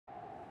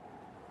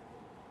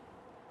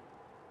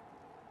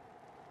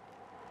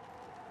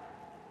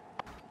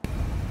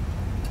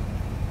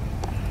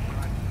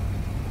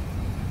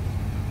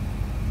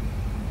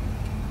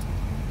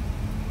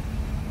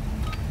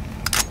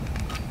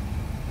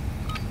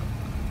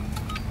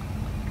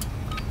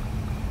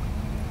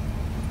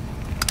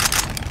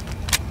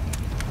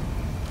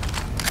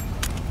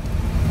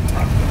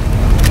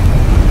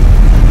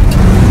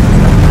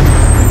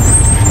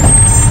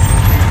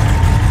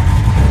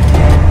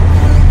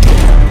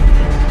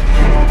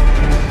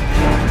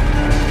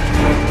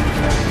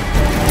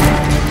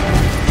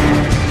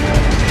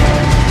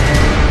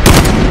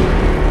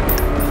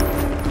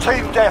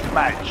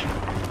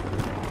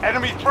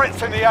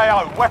in the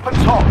AO. Weapons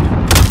hot.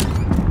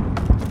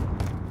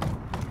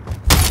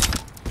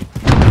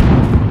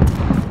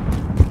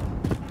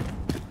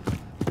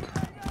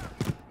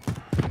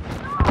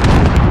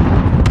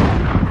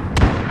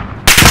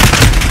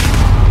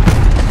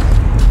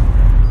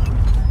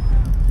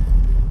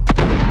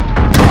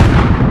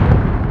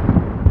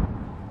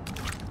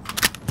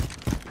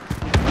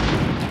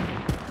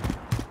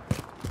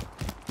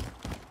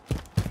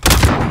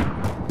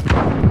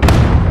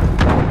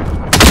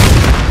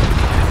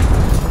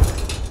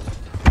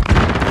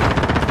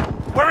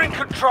 We're in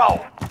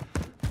control.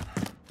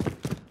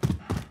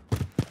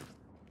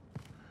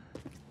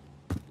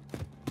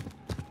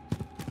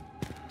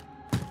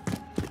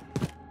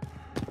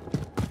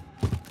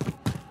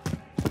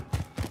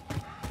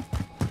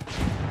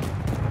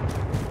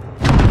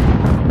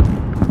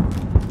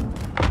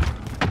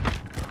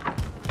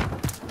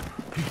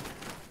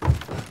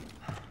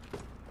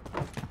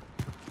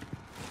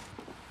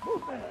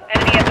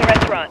 Enemy at the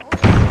restaurant.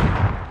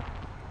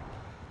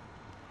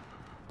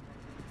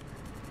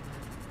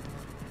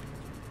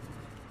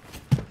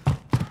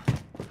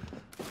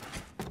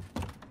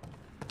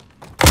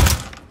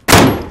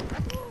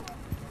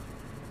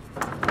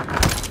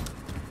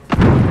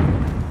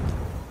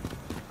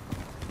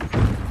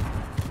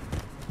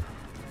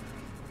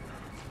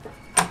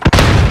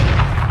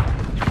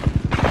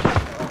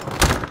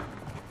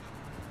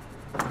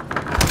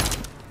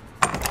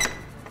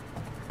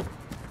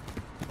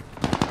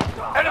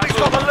 Enemy's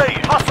got the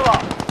lead. Hustle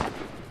up.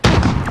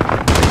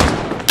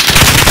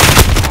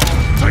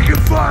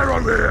 Taking fire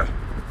over here!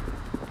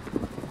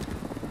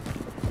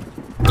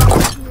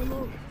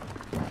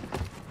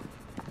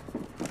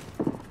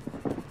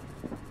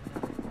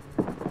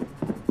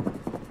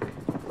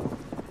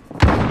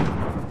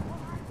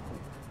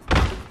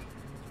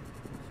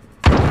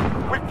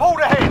 We've pulled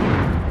ahead.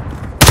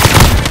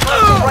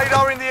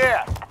 Radar in the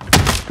air.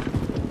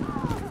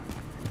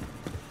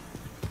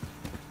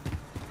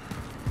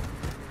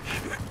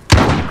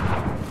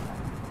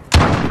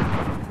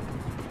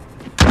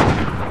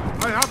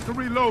 I have to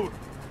reload.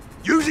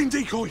 Using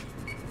decoy.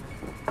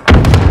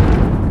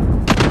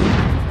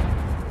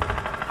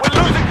 We're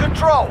losing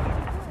control.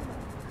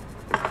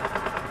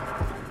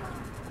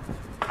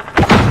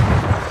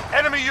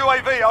 Enemy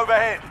UAV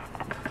overhead.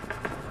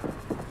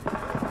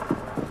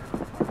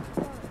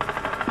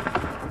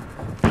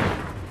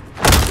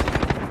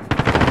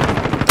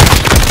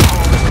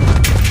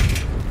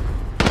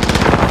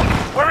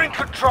 We're in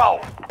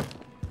control.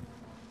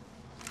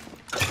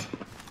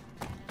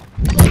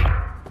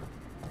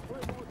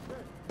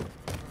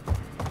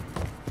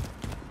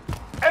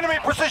 Enemy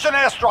precision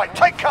airstrike.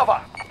 Take cover.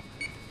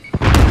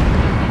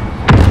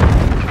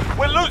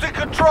 We're losing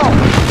control.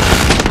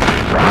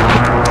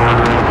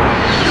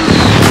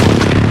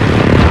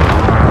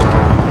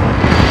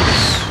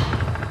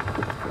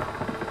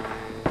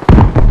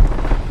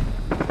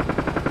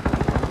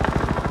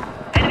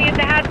 Enemy at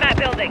the hazmat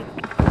building.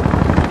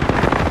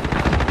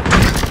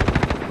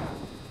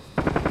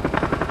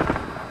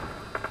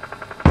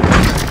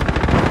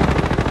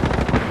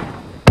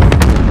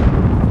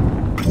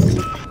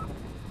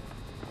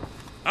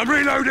 I'm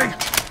reloading.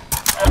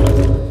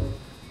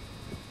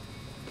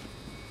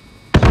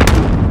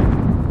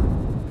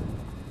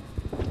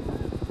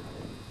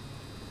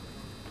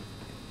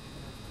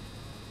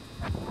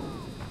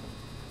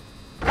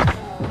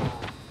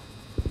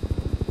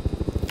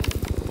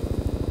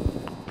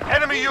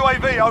 Enemy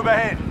UAV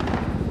overhead.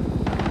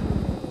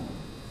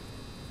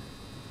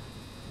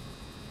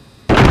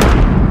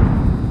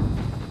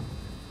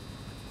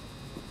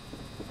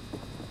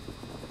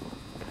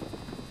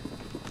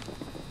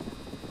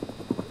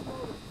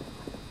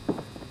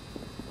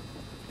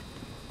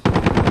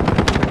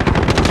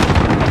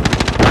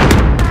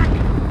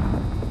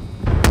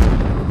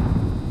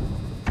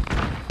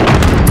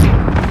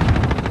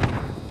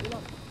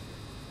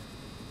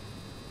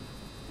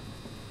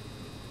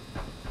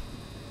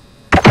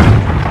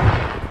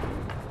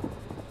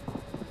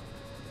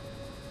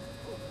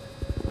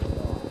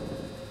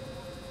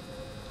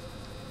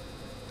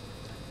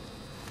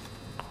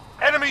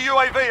 Enemy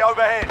UAV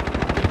overhead.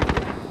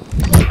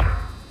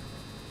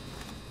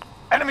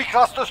 Enemy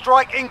cluster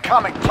strike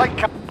incoming. Take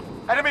cover.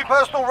 Enemy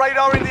personal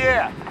radar in the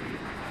air.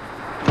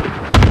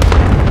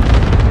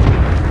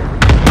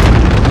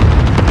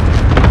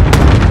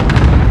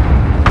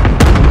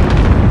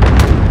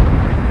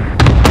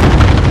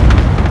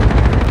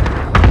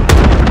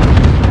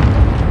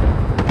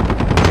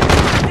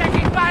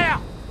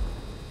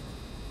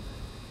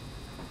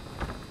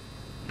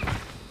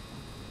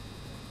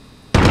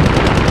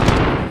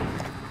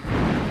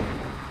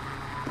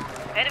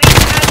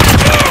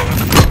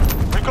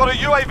 We've got a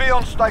UAV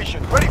on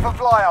station, ready for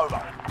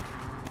flyover.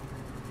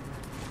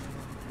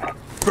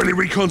 Friendly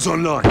recon's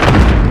online.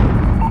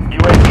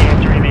 UAV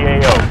entering the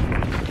AO.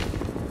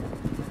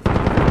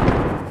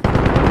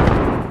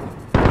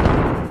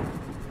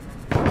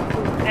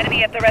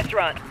 Enemy at the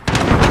restaurant.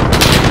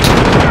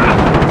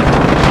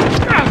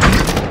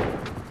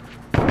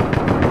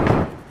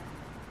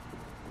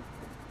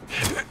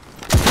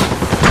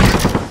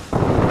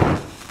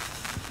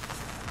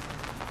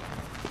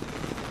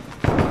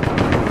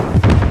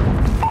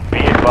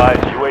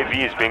 advised,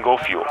 UAV is bingo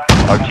fuel.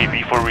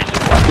 RTB for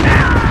resupply.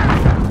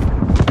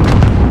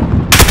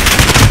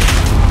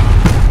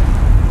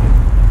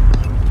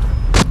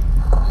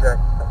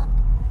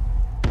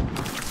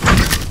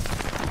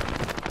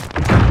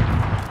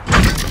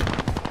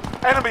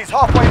 Enemies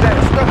halfway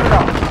there, step it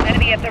up.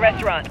 Enemy at the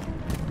restaurant.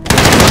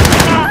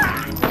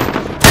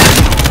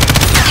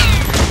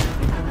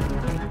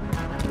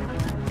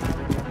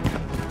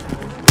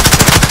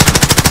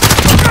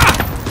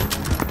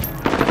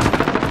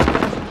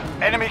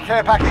 Enemy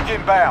care package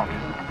inbound.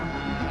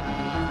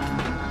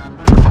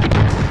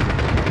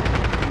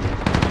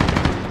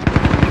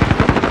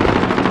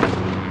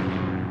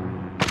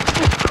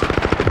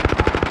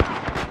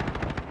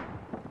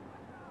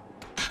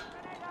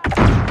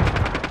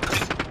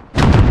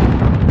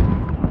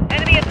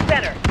 Enemy at the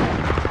center.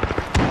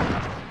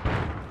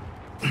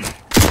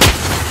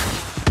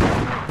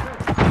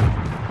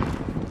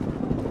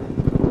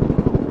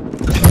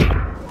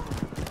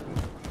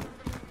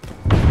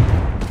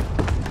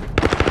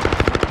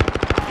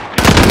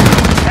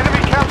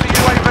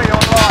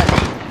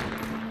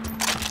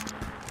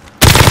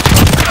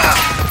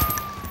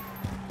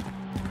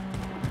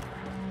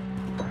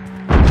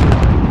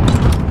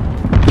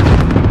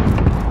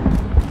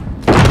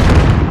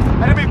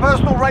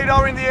 Personal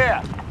radar in the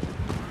air.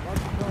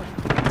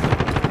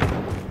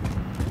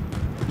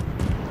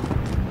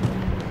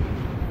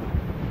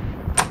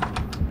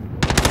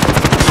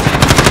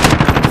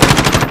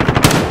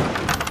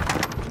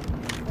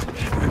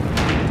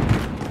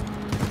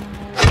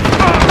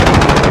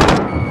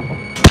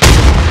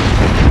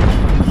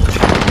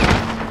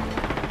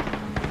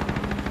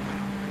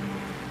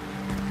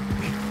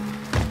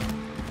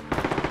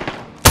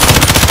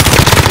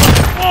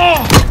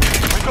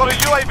 We've got a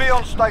UAV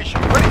on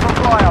station, ready for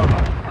flyover.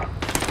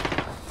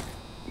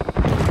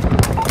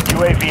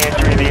 UAV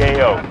entering the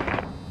AO.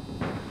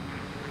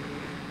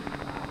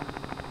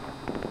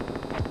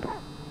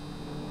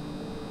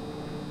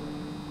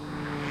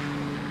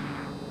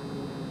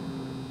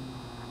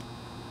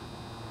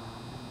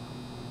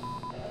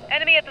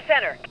 Enemy at the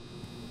center.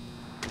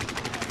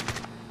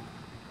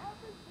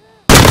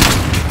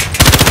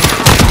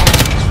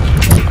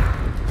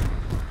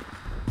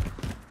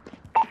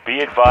 Be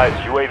advised,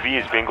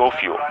 UAV is bingo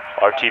fuel.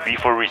 RTB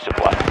for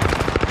resupply.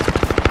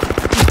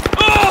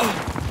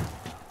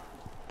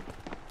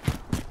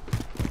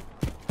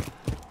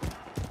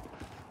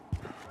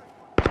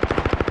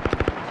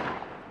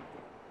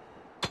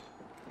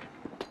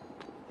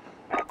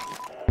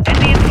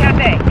 Enemy in the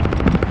cafe.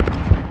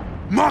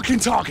 Marking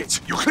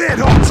targets. You're cleared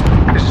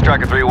hot. This is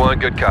Striker 3-1.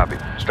 Good copy.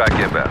 Strike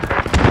inbound.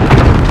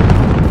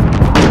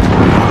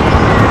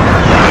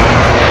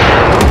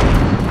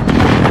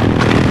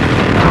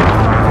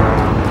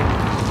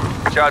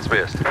 Shots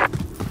missed.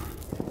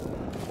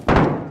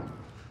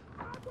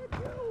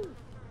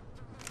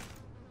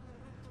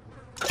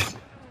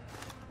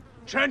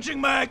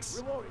 Changing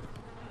mags.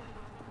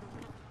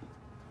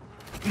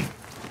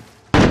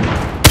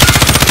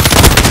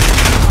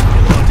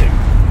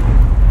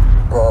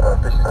 Bravo,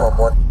 this is on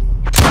one.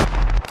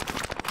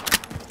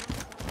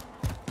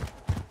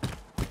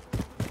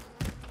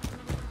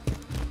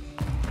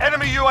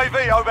 Enemy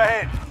UAV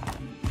overhead.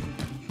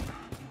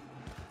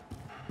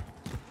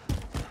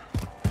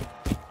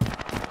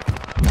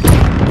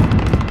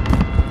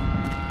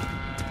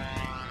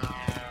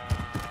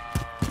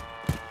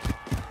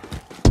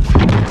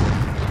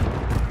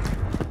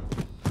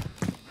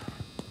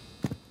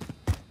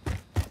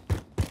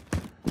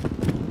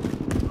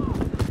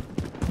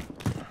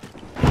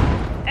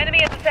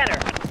 Enemy at the center.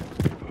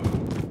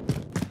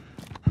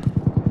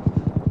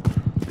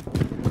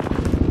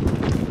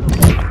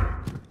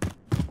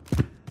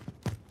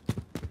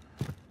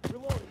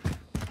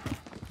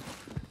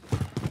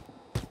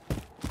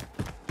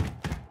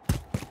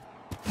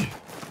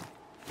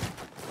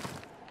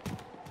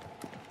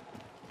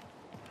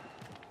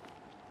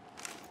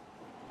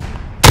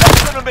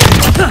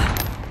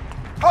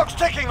 Clock's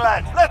ticking,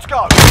 lads. Let's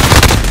go.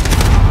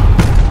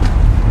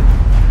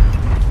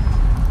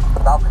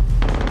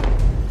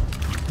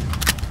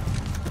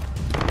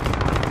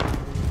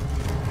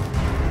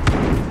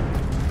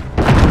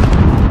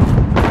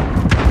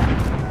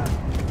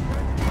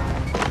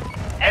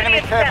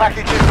 Enemy care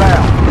package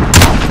inbound.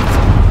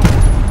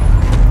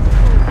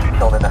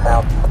 Killed in the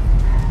house.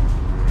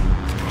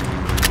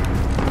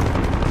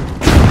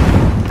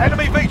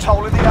 Enemy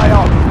VTOL in the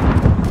AO.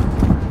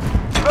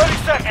 30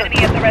 seconds.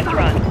 Enemy at the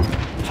restaurant.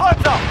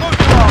 Time's up. Move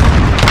your arm.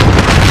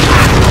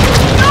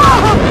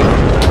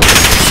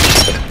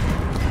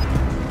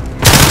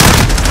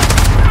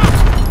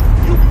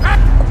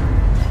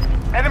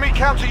 Enemy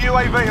counter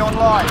UAV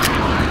online.